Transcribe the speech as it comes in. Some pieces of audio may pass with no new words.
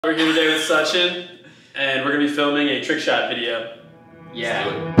We're here today with Sachin, and we're gonna be filming a trick shot video.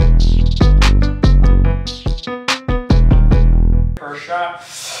 Yeah. First shot.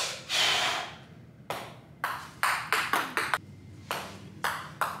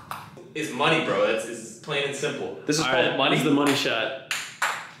 It's money, bro. It's plain and simple. This is called money. This is the money shot.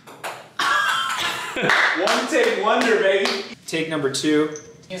 One take wonder, baby. Take number 2. You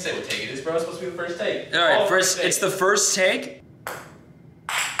can't say what take it is, bro. It's supposed to be the first take. All right, it's the first take.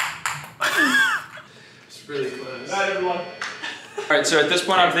 It's really close. Not everyone. All right, so at this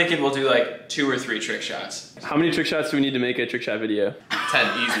point, I'm thinking we'll do like 2 or 3 trick shots. How many trick shots do we need to make a trick shot video?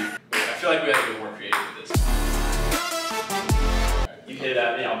 10, easy. Wait, I feel like we have to get more creative with this. You hit it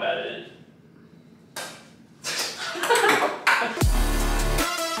at me, I'll bat it in.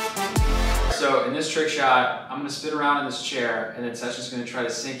 So in this trick shot, I'm gonna spin around in this chair, and then Sachin's gonna try to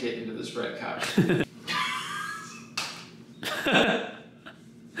sink it into this red cup.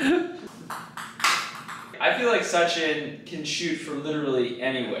 I feel like Sachin can shoot from literally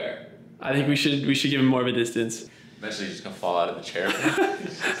anywhere. I think we should give him more of a distance. Eventually, he's just gonna fall out of the chair.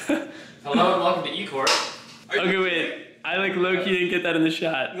 Hello and welcome to E-Court. Okay, wait. I like low-key didn't get that in the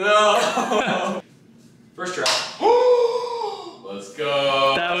shot. No. First try. Let's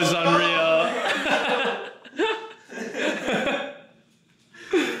go. That was unreal.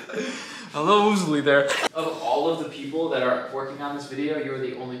 A little oozly there. Of all of the people that are working on this video, you're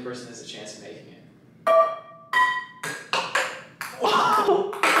the only person that has a chance of making it.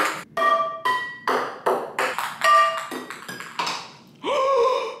 Wow.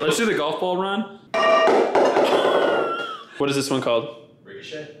 Let's do the golf ball run. What is this one called?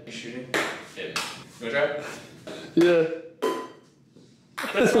 Ricochet. You shooting? Hit. You wanna try it? Yeah.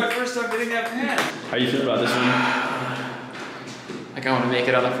 That's my first time hitting that pan. How you feel about this one? Like I want to make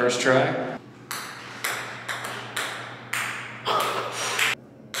it on the first try.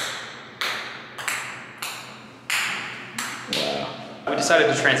 We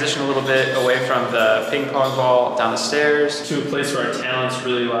decided to transition a little bit away from the ping pong ball down the stairs To a place where our talents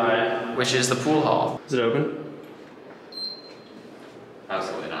really lie. which is the pool hall. Is it open?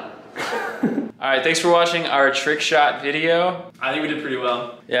 Absolutely not. Alright, thanks for watching our trick shot video. I think we did pretty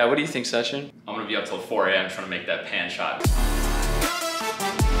well. Yeah, what do you think, Sachin? I'm gonna be up till 4 a.m. trying to make that pan shot.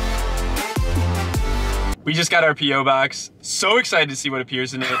 We just got our P.O. box. So excited to see what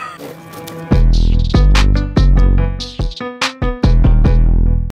appears in it.